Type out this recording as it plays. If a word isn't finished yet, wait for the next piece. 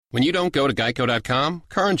When you don't go to Geico.com,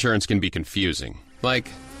 car insurance can be confusing. Like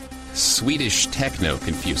Swedish techno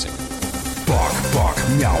confusing. Bark, bark,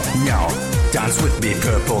 meow, meow. Dance with me,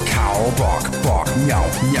 purple cow. Bark, bark, meow,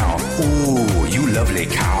 meow. Ooh, you lovely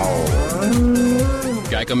cow.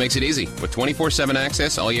 Geico makes it easy. With 24/7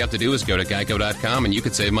 access, all you have to do is go to Geico.com and you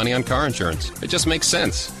could save money on car insurance. It just makes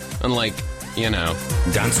sense. Unlike,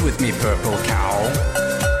 Dance with me, purple cow.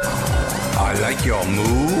 I like your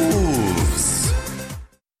moves.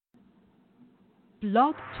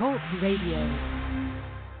 Blog Talk Radio.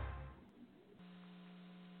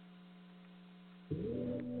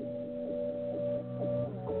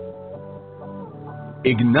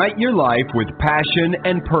 Ignite your life with passion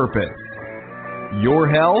and purpose. Your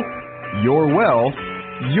health, your wealth,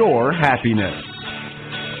 your happiness.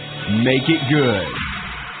 Make it good.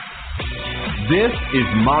 This is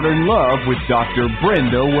Modern Love with Dr.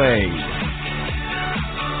 Brenda Wade.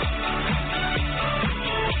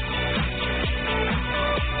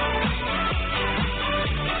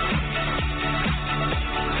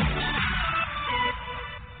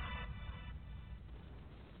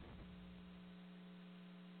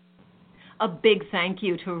 A big thank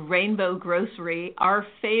you to Rainbow Grocery, our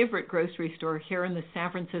favorite grocery store here in the San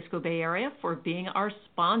Francisco Bay Area, for being our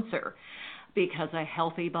sponsor, because a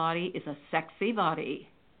healthy body is a sexy body.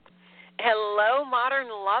 Hello, modern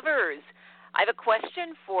lovers. I have a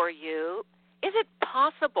question for you. Is it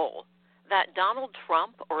possible that Donald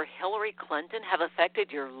Trump or Hillary Clinton have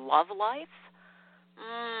affected your love life?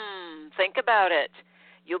 Think about it.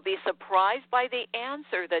 You'll be surprised by the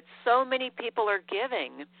answer that so many people are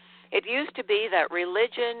giving. It used to be that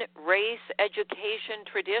religion, race, education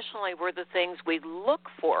traditionally were the things we'd look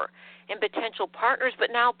for in potential partners, but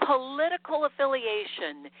now political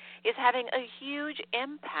affiliation is having a huge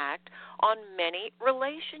impact on many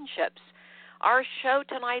relationships. Our show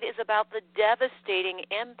tonight is about the devastating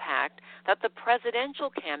impact that the presidential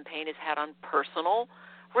campaign has had on personal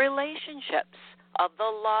relationships of the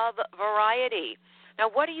love variety. Now,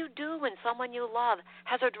 what do you do when someone you love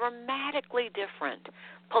has a dramatically different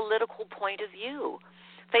political point of view?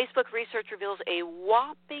 Facebook research reveals a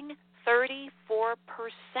whopping 34%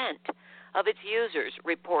 of its users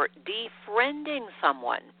report defriending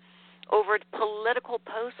someone over political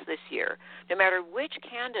posts this year. No matter which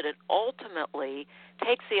candidate ultimately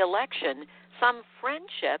takes the election, some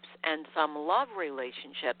friendships and some love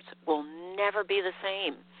relationships will never be the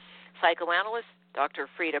same. Psychoanalyst Dr.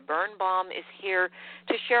 Frieda Birnbaum is here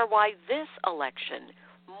to share why this election,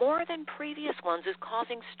 more than previous ones, is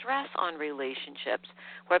causing stress on relationships.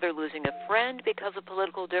 Whether losing a friend because of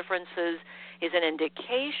political differences is an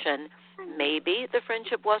indication maybe the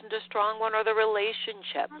friendship wasn't a strong one or the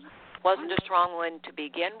relationship wasn't a strong one to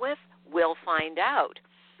begin with, we'll find out.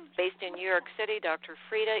 Based in New York City, Dr.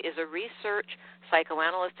 Frieda is a research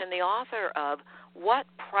psychoanalyst and the author of What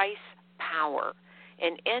Price Power?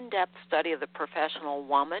 An in-depth study of the professional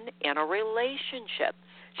woman in a relationship.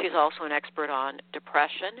 She's also an expert on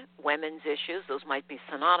depression, women's issues, those might be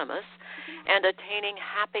synonymous, and attaining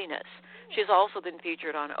happiness. She's also been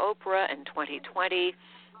featured on Oprah in 2020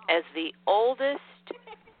 as the oldest,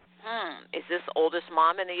 is this oldest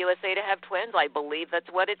mom in the USA to have twins? I believe that's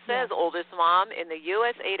what it says, oldest mom in the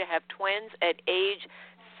USA to have twins at age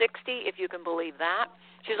 60, if you can believe that.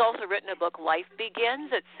 She's also written a book, Life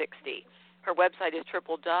Begins at 60. Her website is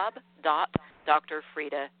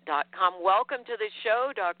www.drfrieda.com. Welcome to the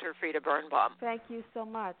show, Dr. Frieda Birnbaum. Thank you so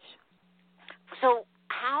much. So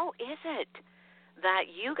how is it that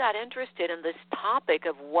you got interested in this topic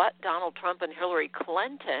of what Donald Trump and Hillary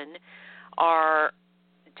Clinton are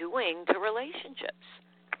doing to relationships?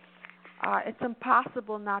 It's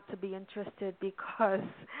impossible not to be interested because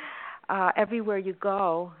everywhere you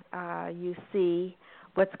go, you see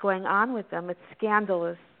what's going on with them. It's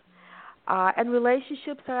scandalous. And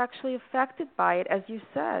relationships are actually affected by it, as you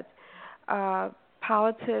said.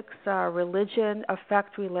 Politics, religion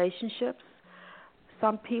affect relationships.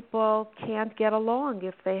 Some people can't get along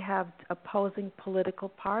if they have opposing political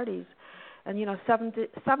parties. And,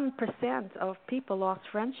 7% of people lost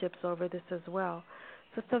friendships over this as well.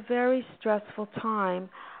 So it's a very stressful time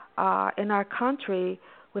in our country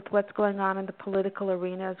with what's going on in the political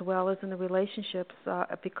arena as well as in the relationships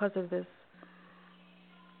because of this.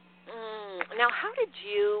 Now, how did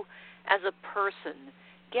you, as a person,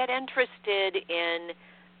 get interested in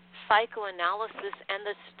psychoanalysis and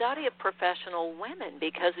the study of professional women?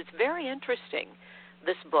 Because it's very interesting,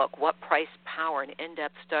 this book, What Price Power? An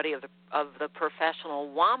in-depth study of the professional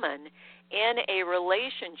woman in a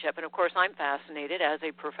relationship. And, of course, I'm fascinated as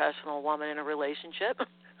a professional woman in a relationship.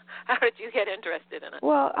 How did you get interested in it?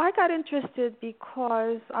 Well, I got interested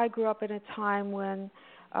because I grew up in a time when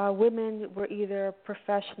women were either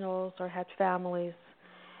professionals or had families,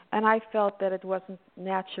 and I felt that it wasn't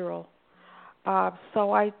natural.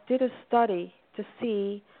 So I did a study to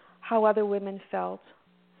see how other women felt.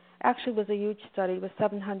 Actually, it was a huge study. It was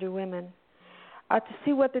 700 women to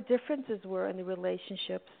see what the differences were in the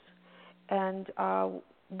relationships and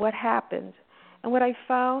what happened. And what I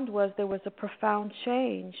found was there was a profound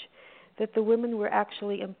change, that the women were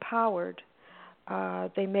actually empowered.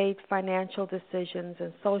 They made financial decisions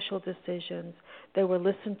and social decisions. They were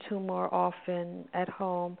listened to more often at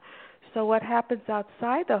home. So what happens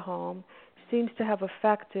outside the home seems to have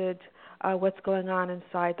affected what's going on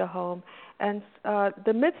inside the home. And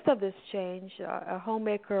the midst of this change, a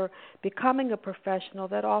homemaker becoming a professional,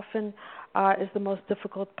 that often is the most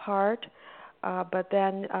difficult part. But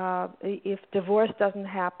then if divorce doesn't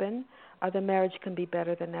happen, the marriage can be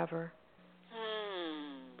better than ever.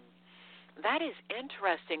 That is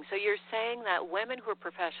interesting. So you're saying that women who are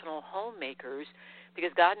professional homemakers, because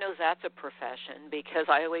God knows that's a profession, because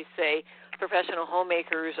I always say professional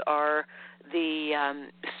homemakers are the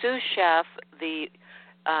sous chef, the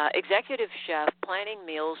executive chef, planning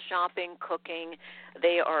meals, shopping, cooking.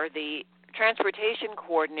 They are the transportation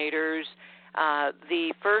coordinators,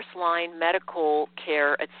 the first-line medical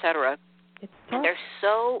care, etc. And there's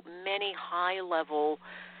so many high-level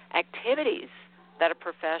activities that a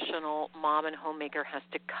professional mom and homemaker has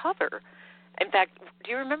to cover. In fact,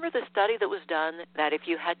 do you remember the study that was done that if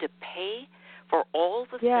you had to pay for all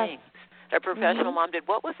the things that a professional mom did,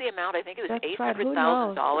 what was the amount? I think it was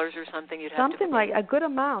 $800,000 or something you'd have to pay. Something like a good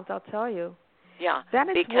amount, I'll tell you. Yeah. Then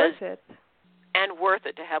it's worth it. And worth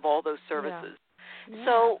it to have all those services. Yeah,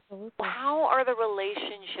 so absolutely. How are the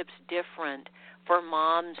relationships different for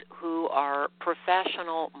moms who are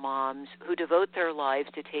professional moms who devote their lives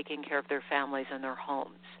to taking care of their families and their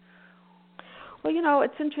homes? Well,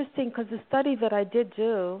 it's interesting because the study that I did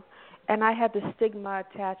do, and I had the stigma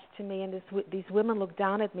attached to me, and these women looked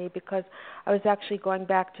down at me because I was actually going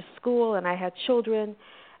back to school and I had children,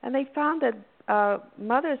 and they found that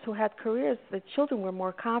mothers who had careers, the children were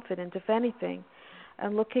more confident, if anything.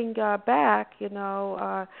 And looking back,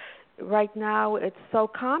 right now it's so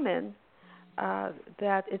common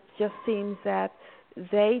that it just seems that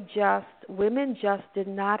women just did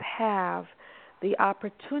not have the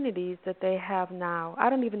opportunities that they have now. I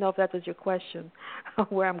don't even know if that was your question,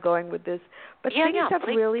 where I'm going with this. But things have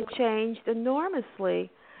really changed enormously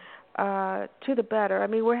to the better. I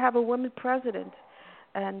mean, we have a woman president,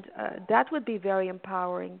 and that would be very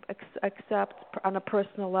empowering, except on a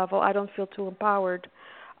personal level, I don't feel too empowered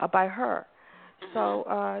by her. So,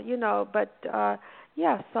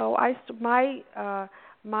 so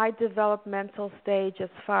my developmental stage as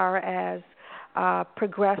far as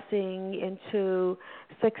progressing into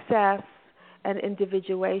success and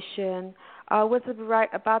individuation was right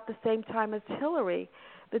about the same time as Hillary.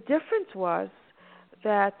 The difference was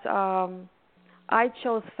that I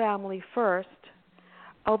chose family first,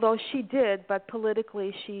 although she did, but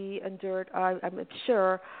politically she endured, I'm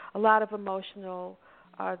sure, a lot of emotional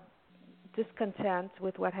discontent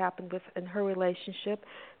with what happened in her relationship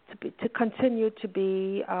to continue to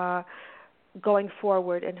be going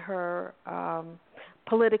forward in her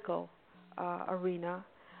political arena.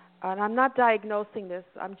 And I'm not diagnosing this.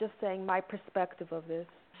 I'm just saying my perspective of this.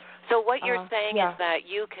 So what you're saying is that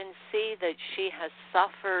you can see that she has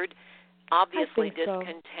suffered, obviously,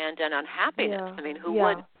 discontent and unhappiness. Yeah. I mean, who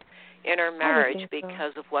would in her marriage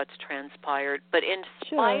because of what's transpired? But in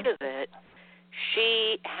spite of it,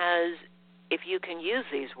 she has, if you can use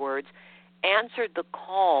these words, answered the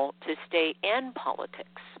call to stay in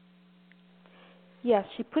politics. Yes,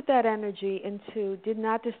 she put that energy did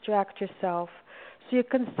not distract herself. So you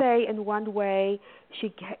can say in one way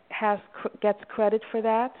she gets credit for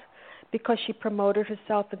that because she promoted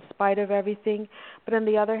herself in spite of everything. But on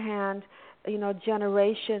the other hand,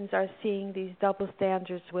 generations are seeing these double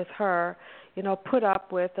standards with her, put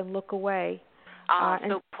up with and look away.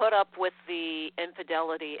 So put up with the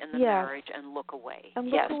infidelity in the marriage and look away. And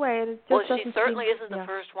look away. And she certainly isn't the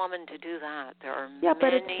first woman to do that. There are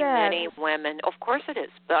many women. Of course it is.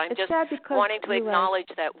 But I'm just wanting to acknowledge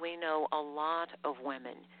that we know a lot of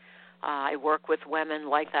women. I work with women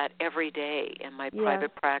like that every day in my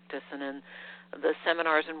private practice and in the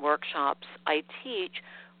seminars and workshops I teach,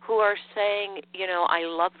 who are saying, I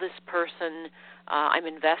love this person, I'm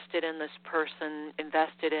invested in this person,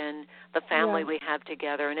 invested in the family we have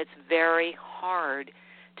together, and it's very hard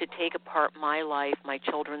to take apart my life, my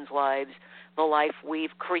children's lives, the life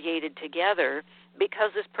we've created together because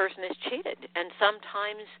this person is cheated. And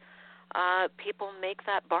sometimes people make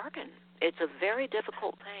that bargain. It's a very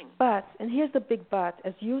difficult thing. But, and here's the big but,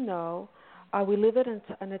 as you know, We live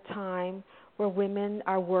in a time where women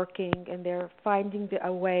are working and they're finding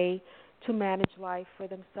a way to manage life for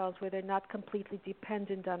themselves, where they're not completely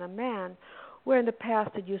dependent on a man, where in the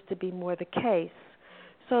past it used to be more the case.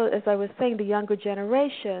 So as I was saying, the younger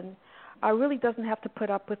generation really doesn't have to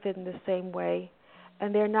put up with it in the same way,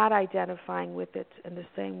 and they're not identifying with it in the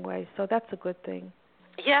same way. So that's a good thing.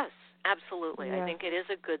 Yes, absolutely. Yeah. I think it is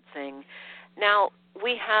a good thing. Now,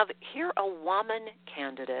 we have here a woman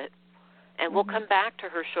candidate, and we'll come back to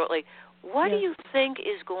her shortly. What do you think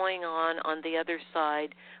is going on the other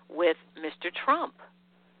side with Mr. Trump?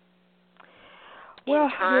 Well,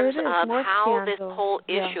 in terms of how scandal. this whole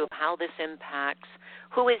issue, how this impacts,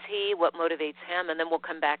 who is he, what motivates him, and then we'll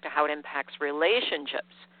come back to how it impacts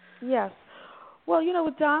relationships. Yes. Well,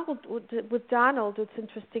 with Donald, it's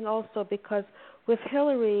interesting also because with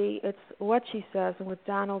Hillary, it's what she says, and with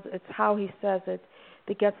Donald, it's how he says it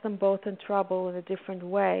that gets them both in trouble in a different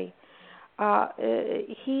way.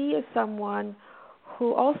 He is someone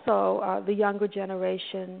who also, the younger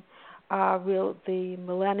generation, the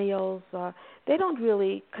millennials, they don't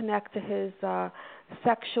really connect to his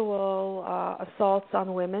sexual assaults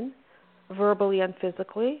on women, verbally and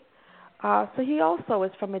physically. So he also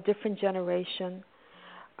is from a different generation.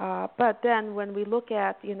 But then when we look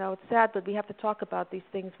at, it's sad that we have to talk about these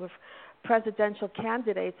things with presidential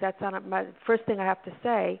candidates. That's not my first thing I have to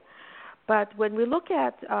say. But when we look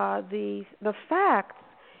at the facts,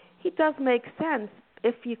 he does make sense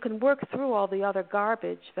if you can work through all the other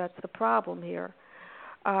garbage. That's the problem here.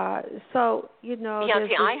 Yeah,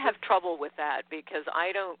 see, I have trouble with that because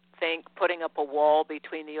I don't think putting up a wall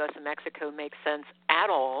between the U.S. and Mexico makes sense at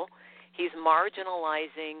all. He's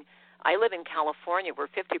marginalizing. I live in California where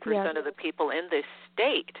 50% of the people in this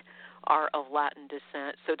state are of Latin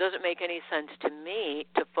descent, so it doesn't make any sense to me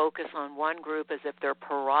to focus on one group as if they're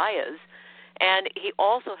pariahs. And he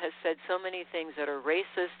also has said so many things that are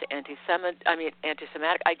racist, anti-Semitic.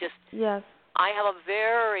 I have a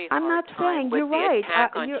very hard time with the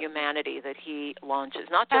attack on humanity that he launches,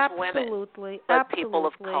 not just women, but people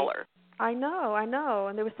of color. I know.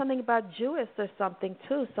 And there was something about Jewish or something,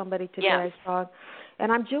 too, somebody today I saw.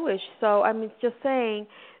 And I'm Jewish, so I'm just saying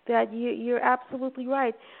that you're absolutely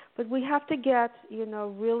right. But we have to get,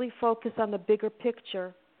 really focused on the bigger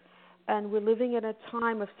picture. And we're living in a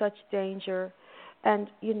time of such danger. And,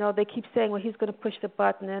 they keep saying, well, he's going to push the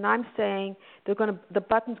button. And I'm saying the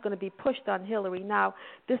button's going to be pushed on Hillary. Now,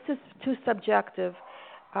 this is too subjective.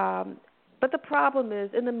 But the problem is,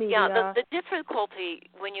 in the media... Yeah, the difficulty,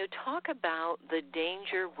 when you talk about the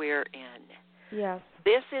danger we're in,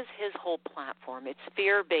 this is his whole platform. It's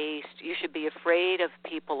fear-based. You should be afraid of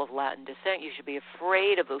people of Latin descent. You should be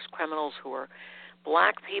afraid of those criminals who are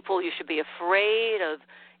black people. You should be afraid of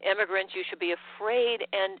immigrants. You should be afraid.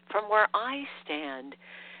 And from where I stand,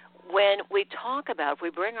 when we talk about, if we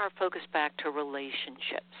bring our focus back to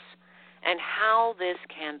relationships and how this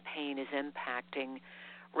campaign is impacting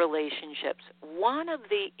relationships, one of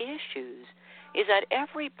the issues is that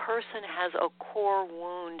every person has a core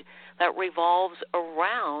wound that revolves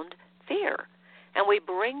around fear. And we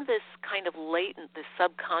bring this kind of latent, this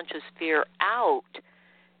subconscious fear out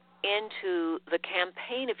into the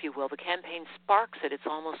campaign, if you will. The campaign sparks it. It's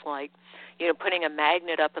almost like, putting a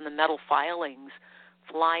magnet up and the metal filings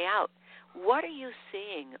fly out. What are you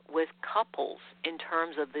seeing with couples in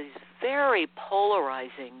terms of these very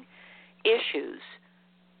polarizing issues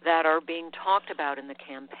that are being talked about in the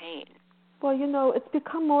campaign? Well, it's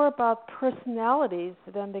become more about personalities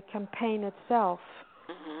than the campaign itself.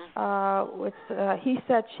 It's he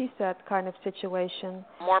said, she said kind of situation.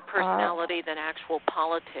 More personality than actual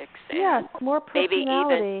politics. Yes, more personality.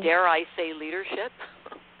 Maybe even, dare I say, leadership.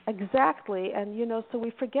 Exactly. And, so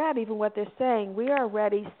we forget even what they're saying. We are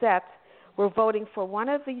already set. We're voting for one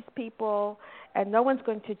of these people, and no one's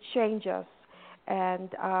going to change us. And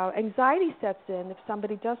anxiety sets in if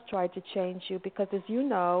somebody does try to change you because, as you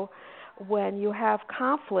know, when you have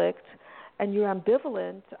conflict and you're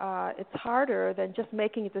ambivalent, it's harder than just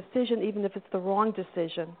making a decision, even if it's the wrong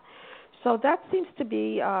decision. So that seems to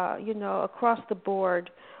be, across the board.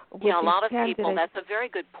 Yeah, a lot of people, that's a very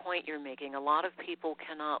good point you're making. A lot of people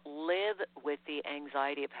cannot live with the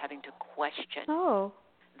anxiety of having to question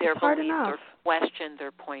their beliefs or question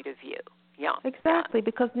their point of view. Yeah, exactly,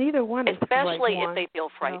 because neither one is the right one. Especially if they feel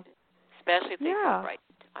frightened. Especially if they feel frightened.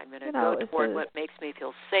 I'm going to go toward what makes me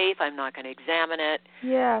feel safe. I'm not going to examine it.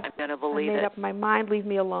 Yes. I'm going to believe it. I made up my mind. Leave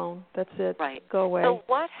me alone. That's it. Right. Go away. So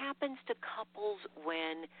what happens to couples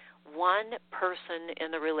when one person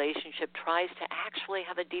in the relationship tries to actually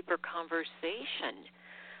have a deeper conversation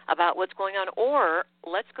about what's going on? Or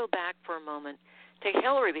let's go back for a moment to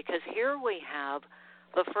Hillary, because here we have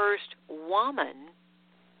the first woman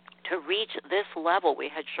to reach this level. We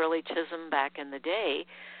had Shirley Chisholm back in the day,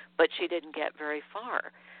 but she didn't get very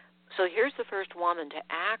far. So here's the first woman to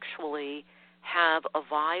actually have a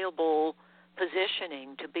viable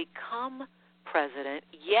positioning to become president,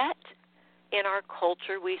 yet in our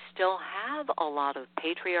culture we still have a lot of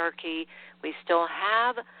patriarchy, we still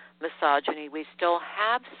have misogyny, we still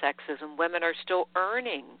have sexism. Women are still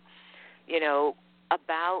earning,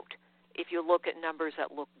 about, if you look at numbers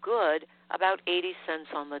that look good, about 80 cents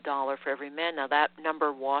on the dollar for every man. Now that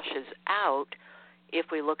number washes out if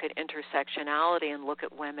we look at intersectionality and look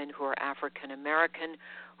at women who are African American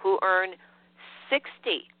who earn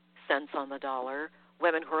 60 cents on the dollar,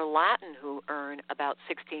 women who are Latin who earn about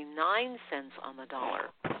 69 cents on the dollar.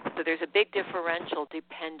 So there's a big differential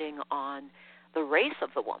depending on the race of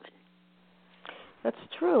the woman. That's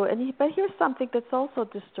true. But here's something that's also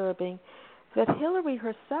disturbing, that Hillary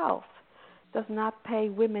herself does not pay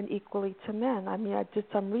women equally to men. I mean, I did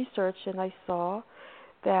some research and I saw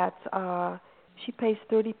that she pays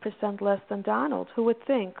 30% less than Donald. Who would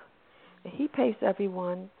think? He pays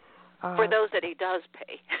everyone. For those that he does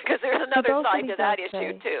pay, because there's another side to that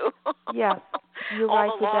issue, too. Yes, you're right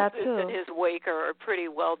with that, too. All the lawsuits in his wake are pretty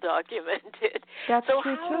well documented. That's so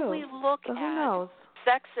true, how too. do we look who at knows?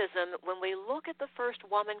 Sexism when we look at the first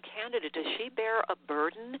woman candidate? Does she bear a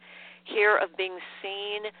burden here of being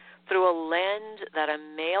seen through a lens that a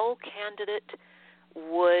male candidate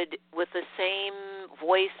would, with the same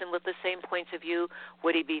voice and with the same points of view,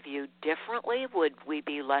 would he be viewed differently? Would we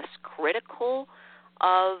be less critical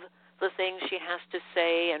of the things she has to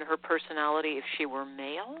say and her personality if she were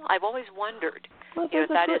male? I've always wondered. Well,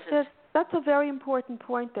 that's a very important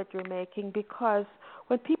point that you're making, because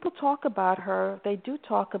when people talk about her, they do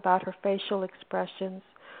talk about her facial expressions,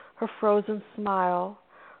 her frozen smile,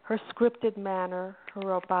 her scripted manner, her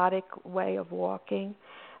robotic way of walking.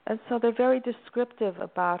 And so they're very descriptive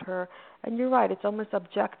about her. And you're right, it's almost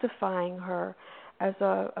objectifying her as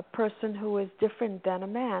a person who is different than a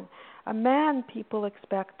man. A man, people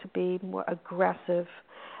expect to be more aggressive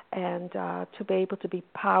and to be able to be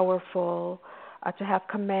powerful, to have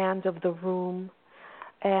command of the room.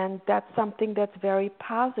 And that's something that's very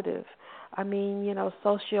positive. I mean,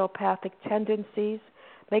 sociopathic tendencies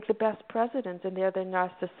make the best presidents, and they're the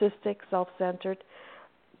narcissistic, self-centered,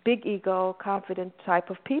 big ego, confident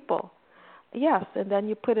type of people. Yes, and then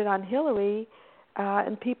you put it on Hillary,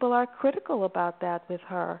 and people are critical about that with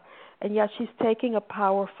her. And yet she's taking a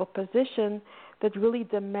powerful position that really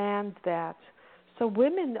demands that. So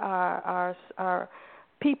women are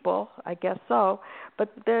people, I guess so, but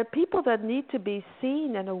they're people that need to be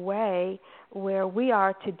seen in a way where we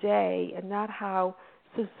are today and not how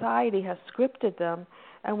society has scripted them.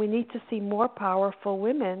 And we need to see more powerful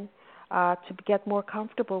women to get more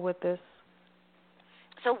comfortable with this.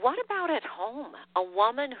 So what about at home? A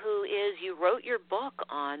woman who is, you wrote your book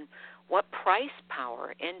on what price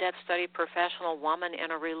power, in-depth study professional woman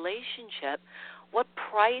in a relationship, what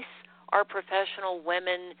price are professional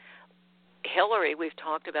women, Hillary, we've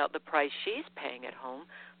talked about the price she's paying at home,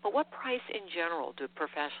 but what price in general do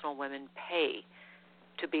professional women pay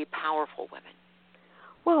to be powerful women?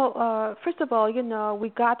 Well, first of all, we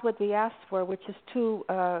got what we asked for, which is two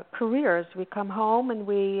careers. We come home and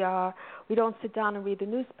we don't sit down and read the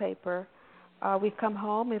newspaper. We come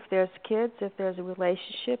home, if there's kids, if there's a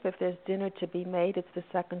relationship, if there's dinner to be made, it's the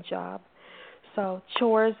second job. So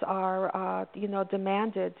chores are,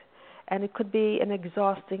 demanded, and it could be an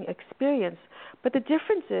exhausting experience. But the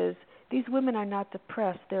difference is these women are not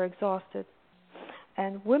depressed, they're exhausted.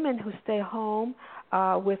 And women who stay home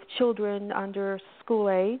with children under school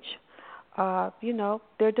age,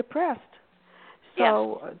 they're depressed.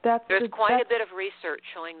 So yes. There's quite a bit of research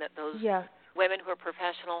showing that those yes. women who are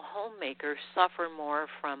professional homemakers suffer more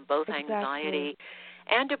from both anxiety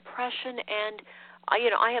and depression. And,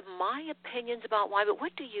 I have my opinions about why, but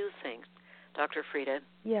what do you think, Dr. Frieda?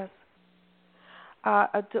 Yes.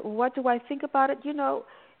 What do I think about it?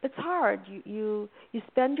 It's hard. You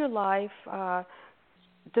spend your life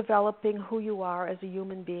developing who you are as a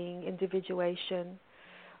human being, individuation,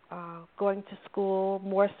 going to school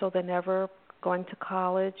more so than ever, going to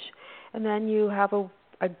college, and then you have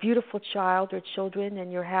a beautiful child or children,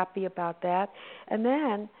 and you're happy about that, and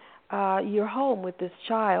then you're home with this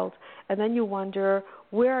child, and then you wonder,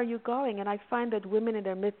 where are you going? And I find that women in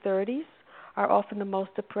their mid-30s are often the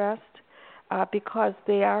most depressed because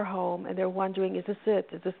they are home and they're wondering, is this it?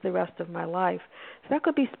 Is this the rest of my life? So that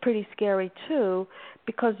could be pretty scary, too,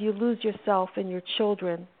 because you lose yourself and your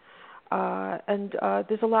children. And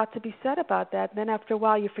there's a lot to be said about that. And then after a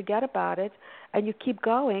while you forget about it and you keep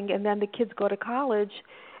going, and then the kids go to college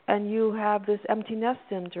and you have this empty nest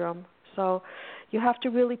syndrome. So you have to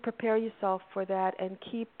really prepare yourself for that and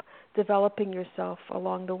keep developing yourself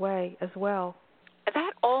along the way as well.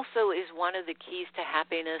 That also is one of the keys to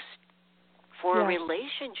happiness for a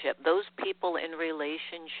relationship. Those people in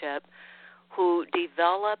relationship who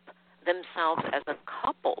develop themselves as a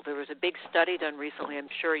couple. There was a big study done recently, I'm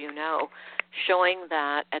sure you know, showing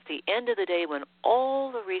that at the end of the day, when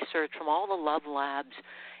all the research from all the love labs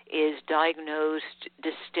is diagnosed,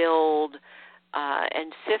 distilled,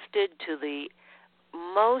 and sifted to the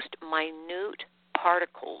most minute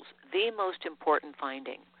particles, the most important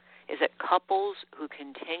finding is that couples who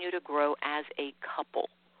continue to grow as a couple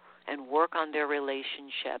and work on their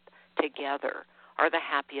relationship together are the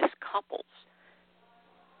happiest couples.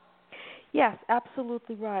 Yes,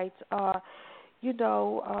 absolutely right.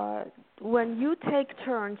 When you take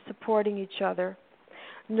turns supporting each other,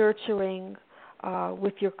 nurturing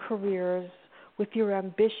with your careers, with your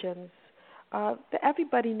ambitions,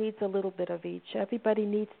 everybody needs a little bit of each. Everybody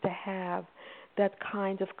needs to have that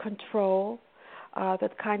kind of control,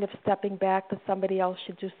 that kind of stepping back that somebody else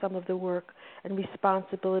should do some of the work and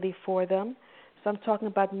responsibility for them. So I'm talking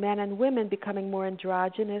about men and women becoming more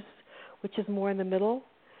androgynous, which is more in the middle.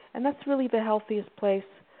 And that's really the healthiest place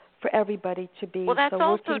for everybody to be. Well, that's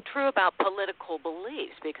also true about political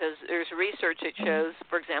beliefs, because there's research that shows,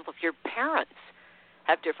 for example, if your parents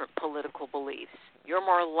have different political beliefs, you're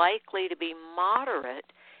more likely to be moderate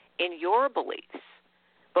in your beliefs.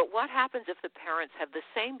 But what happens if the parents have the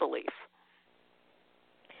same belief?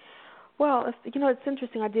 Well, it's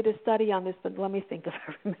interesting. I did a study on this, but let me think if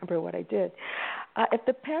I remember what I did. If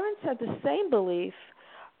the parents had the same belief,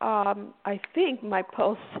 I think my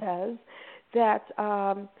poll says that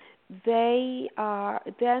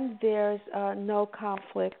then there's no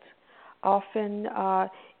conflict. Often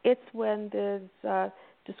it's when there's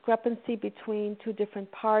discrepancy between two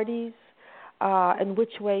different parties and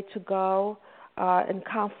which way to go, and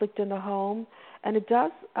conflict in the home. And it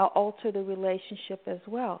does alter the relationship as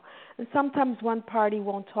well. And sometimes one party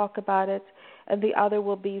won't talk about it, and the other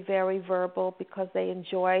will be very verbal because they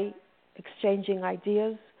enjoy exchanging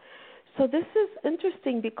ideas. So this is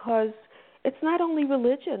interesting because it's not only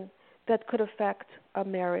religion that could affect a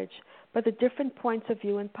marriage, but the different points of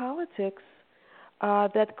view in politics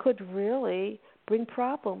that could really bring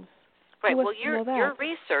problems. Right. Well, your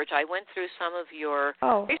research, I went through some of your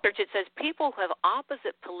research. It says people who have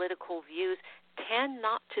opposite political views tend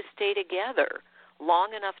not to stay together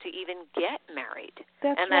long enough to even get married.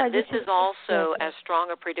 That's and right. that this is also as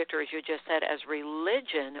strong a predictor, as you just said, as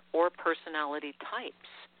religion or personality types.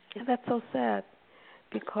 Yeah, that's so sad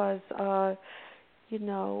because,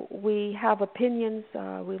 we have opinions.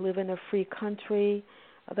 We live in a free country.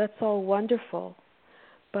 That's all wonderful.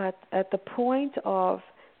 But at the point of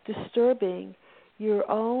disturbing your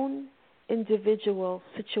own individual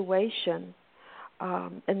situation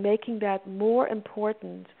and making that more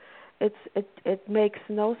important, it makes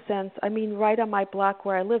no sense. I mean, right on my block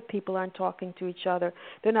where I live, people aren't talking to each other.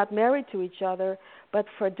 They're not married to each other, but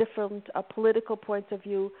for different political points of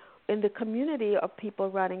view in the community of people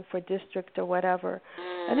running for district or whatever.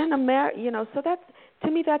 And then so that,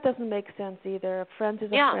 to me, that doesn't make sense either. A friend is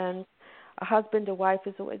a friend, a husband, a wife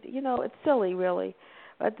is a, it's silly, really.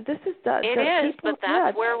 But this is it is, but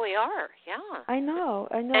that's where we are. Yeah, I know.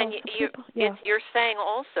 And you're saying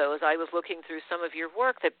also, as I was looking through some of your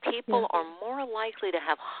work, that people are more likely to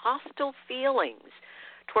have hostile feelings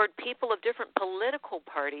toward people of different political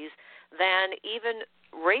parties than even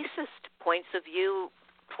racist points of view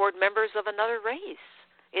toward members of another race.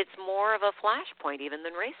 It's more of a flashpoint even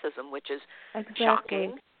than racism, which is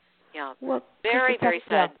shocking. Yeah, well, very, very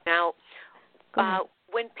sad. Now,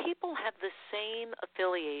 when people have the same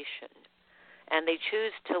affiliation and they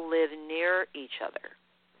choose to live near each other,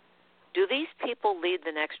 do these people lead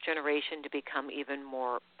the next generation to become even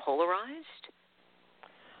more polarized?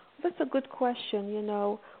 That's a good question.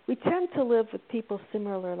 We tend to live with people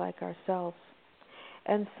similar like ourselves.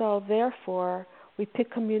 And so, therefore, we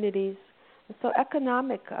pick communities. And so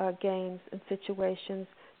economic gains and situations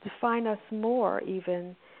define us more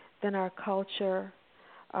even than our culture,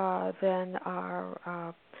 than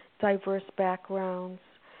our diverse backgrounds.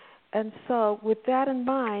 And so with that in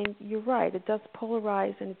mind, you're right, it does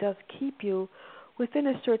polarize and it does keep you within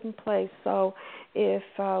a certain place. So if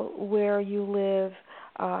where you live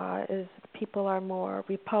is people are more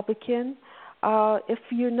Republican, if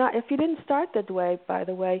you didn't start that way, by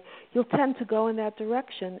the way, you'll tend to go in that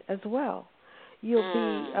direction as well. You'll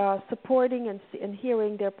be supporting and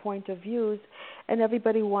hearing their point of views, and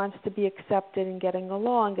everybody wants to be accepted and getting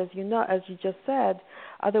along, as you just said.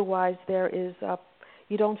 Otherwise, there is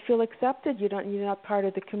you don't feel accepted. You're not part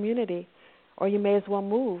of the community, or you may as well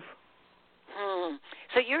move.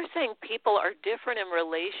 So you're saying people are different in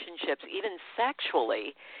relationships, even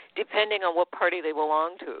sexually, depending on what party they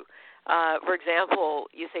belong to. For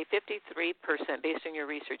example, you say 53%, based on your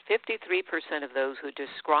research, 53% of those who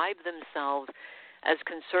describe themselves as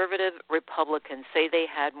conservative Republicans say they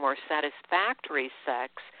had more satisfactory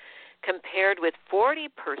sex compared with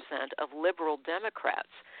 40% of liberal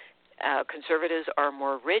Democrats. Conservatives are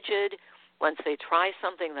more rigid. Once they try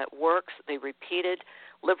something that works, they repeat it.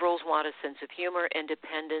 Liberals want a sense of humor,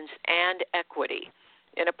 independence, and equity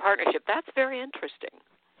in a partnership. That's very interesting.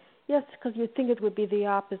 Yes, because you think it would be the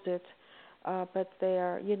opposite, but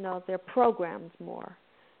they're programmed more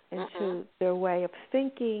into their way of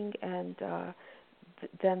thinking, and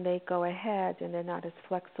then they go ahead, and they're not as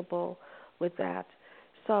flexible with that.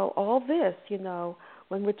 So all this,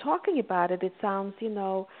 when we're talking about it, it sounds,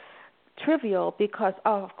 trivial because,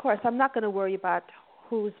 of course, I'm not going to worry about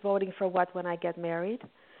who's voting for what when I get married.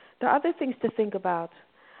 There are other things to think about.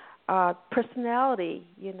 Personality,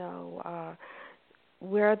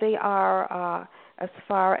 where they are as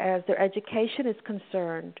far as their education is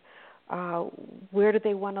concerned, where do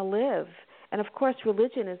they want to live? And, of course,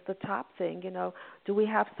 religion is the top thing. Do we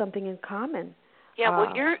have something in common? Yeah,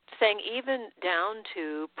 well, you're saying even down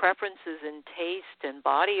to preferences in taste and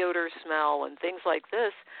body odor, smell, and things like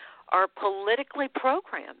this are politically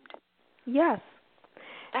programmed. Yes.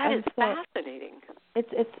 That is fascinating.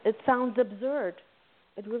 It sounds absurd.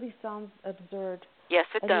 It really sounds absurd. Yes,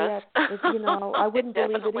 it does. Yet, I wouldn't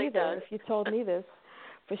believe it either does. if you told me this,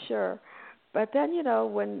 for sure. But then,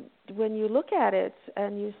 when you look at it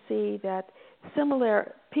and you see that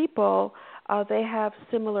similar people, they have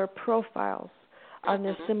similar profiles and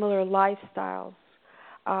they're similar lifestyles.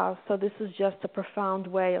 So this is just a profound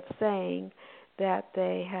way of saying that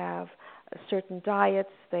they have certain diets,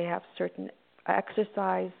 they have certain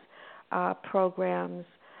exercise programs,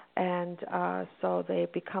 and so they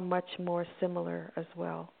become much more similar as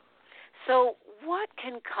well. So what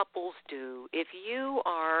can couples do if you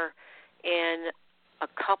are in a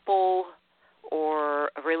couple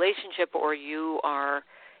or a relationship, or you are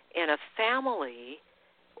in a family,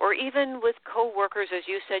 or even with coworkers, as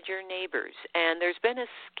you said, your neighbors, and there's been a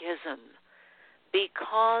schism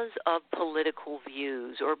because of political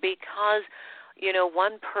views, or because,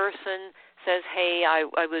 one person says, hey, I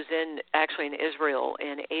was actually in Israel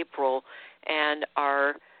in April, and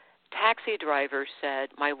our taxi driver said,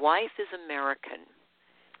 my wife is American,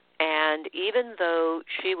 and even though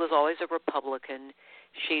she was always a Republican,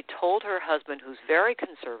 she told her husband, who's very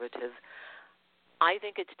conservative, I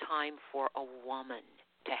think it's time for a woman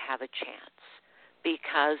to have a chance,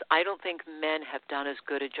 because I don't think men have done as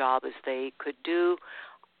good a job as they could do.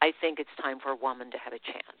 I think it's time for a woman to have a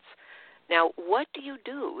chance. Now, what do you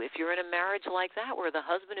do if you're in a marriage like that where the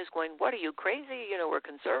husband is going, what are you, crazy? We're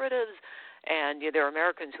conservatives, and there are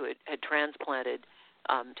Americans who had transplanted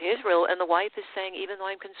to Israel, and the wife is saying, even though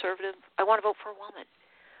I'm conservative, I want to vote for a woman.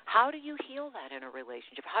 How do you heal that in a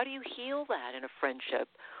relationship? How do you heal that in a friendship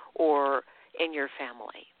or in your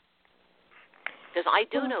family? Because I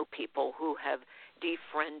do know people who have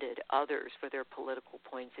defriended others for their political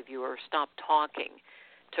points of view, or stopped talking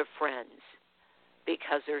to friends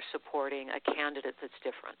because they're supporting a candidate that's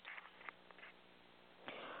different.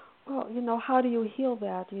 Well, how do you heal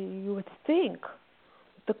that? You would think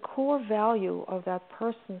the core value of that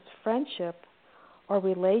person's friendship or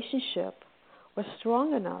relationship was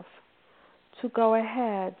strong enough to go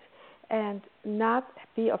ahead and not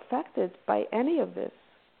be affected by any of this.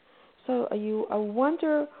 So I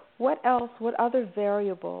wonder what other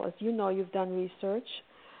variable, as you've done research,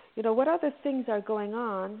 what other things are going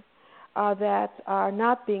on that are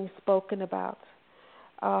not being spoken about.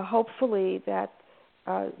 Hopefully that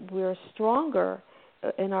we're stronger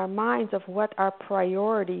in our minds of what our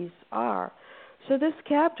priorities are. So this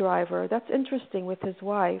cab driver, that's interesting with his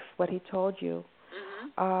wife, what he told you.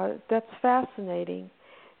 That's fascinating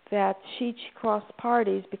that she crossed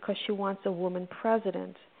parties because she wants a woman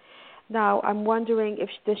president. Now, I'm wondering,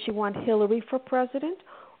 does she want Hillary for president,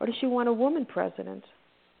 or does she want a woman president?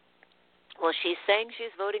 Well, she's saying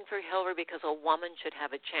she's voting for Hillary because a woman should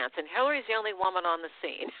have a chance, and Hillary's the only woman on the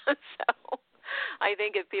scene. So I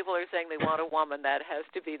think if people are saying they want a woman, that has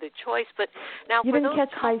to be the choice. But now, you for didn't those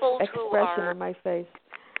catch my couples expression on my face.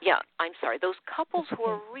 Yeah, I'm sorry. Those couples who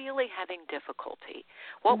are really having difficulty,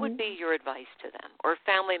 what would be your advice to them? Or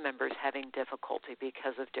family members having difficulty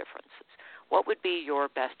because of differences, what would be your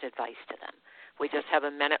best advice to them? We just have a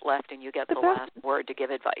minute left, and you get the last word to give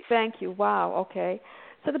advice. Thank you. Wow, okay.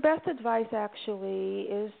 So the best advice actually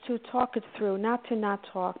is to talk it through, not to not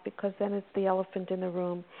talk, because then it's the elephant in the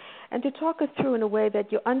room, and to talk it through in a way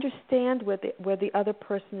that you understand where the other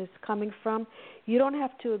person is coming from. You don't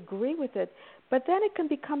have to agree with it, but then it can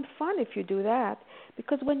become fun if you do that,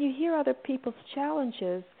 because when you hear other people's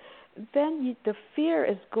challenges, then the fear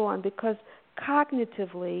is gone, because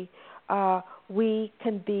cognitively we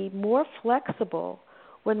can be more flexible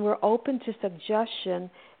when we're open to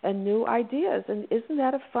suggestion and new ideas. And isn't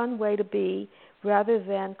that a fun way to be, rather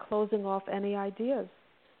than closing off any ideas?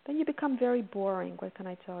 Then you become very boring. What can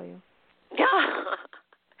I tell you? Yeah.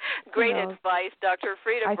 Great advice, Dr.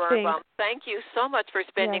 Frieda Birnbaum. Thank you so much for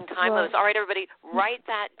spending time with us. All right, everybody, write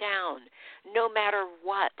that down. No matter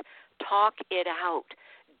what, talk it out.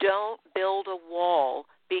 Don't build a wall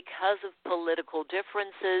because of political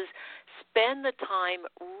differences. Spend the time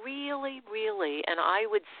really, and I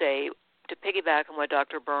would say, to piggyback on what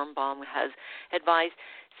Dr. Birnbaum has advised,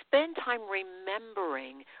 spend time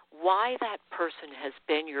remembering why that person has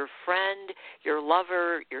been your friend, your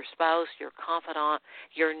lover, your spouse, your confidant,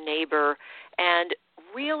 your neighbor, and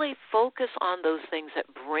really focus on those things that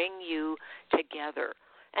bring you together.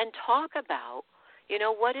 And talk about,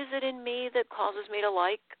 what is it in me that causes me to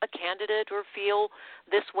like a candidate or feel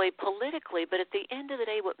this way politically? But at the end of the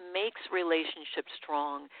day, what makes relationships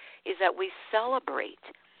strong is that we celebrate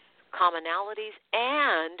commonalities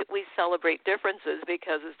and we celebrate differences,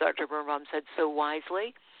 because, as Dr. Birnbaum said so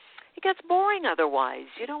wisely, it gets boring otherwise.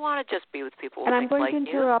 You don't want to just be with people who think like you. And I'm going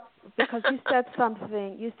to interrupt because you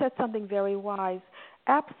said something very wise.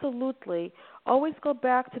 Absolutely. Always go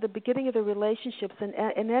back to the beginning of the relationships in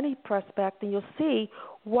any prospect, and you'll see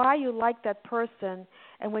why you like that person.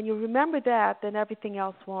 And when you remember that, then everything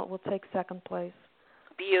else will take second place.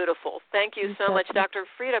 Beautiful. Thank you so much. Dr.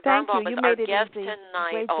 Frieda Birnbaum is our guest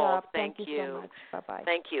tonight. Great job. Thank you so much. Bye-bye.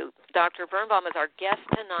 Thank you. Dr. Birnbaum is our guest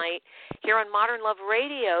tonight here on Modern Love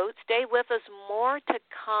Radio. Stay with us. More to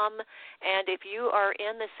come. And if you are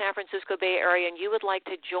in the San Francisco Bay Area and you would like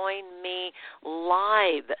to join me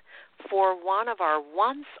live for one of our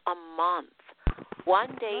once-a-month,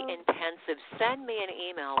 one-day intensive, send me an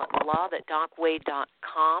email at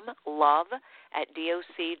love@docwade.com,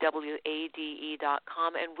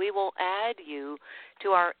 love@docwade.com, and we will add you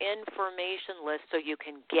to our information list so you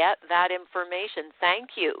can get that information.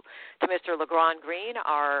 Thank you to Mr. LeGrand Green,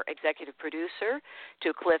 our executive producer,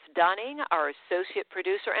 to Cliff Dunning, our associate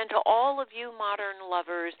producer, and to all of you modern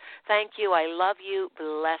lovers. Thank you. I love you.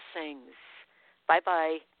 Blessings.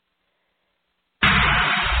 Bye-bye.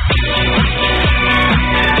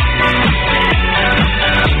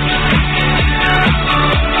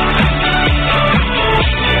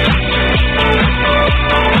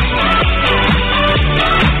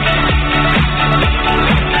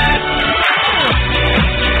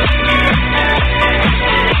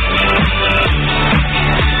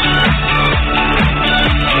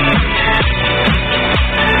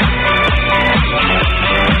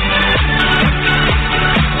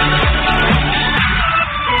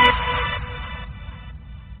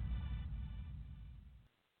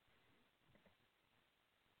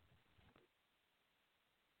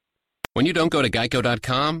 When you don't go to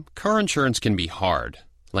Geico.com, car insurance can be hard.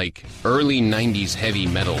 Like early 90s heavy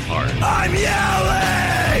metal hard. I'm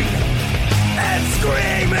yelling and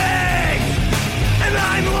screaming and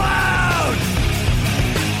I'm loud.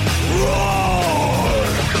 Roar!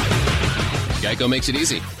 Geico makes it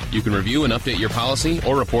easy. You can review and update your policy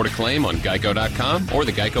or report a claim on Geico.com or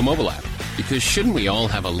the Geico mobile app. Because shouldn't we all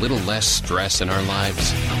have a little less stress in our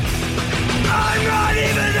lives? I'm not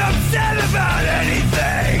even upset about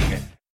anything.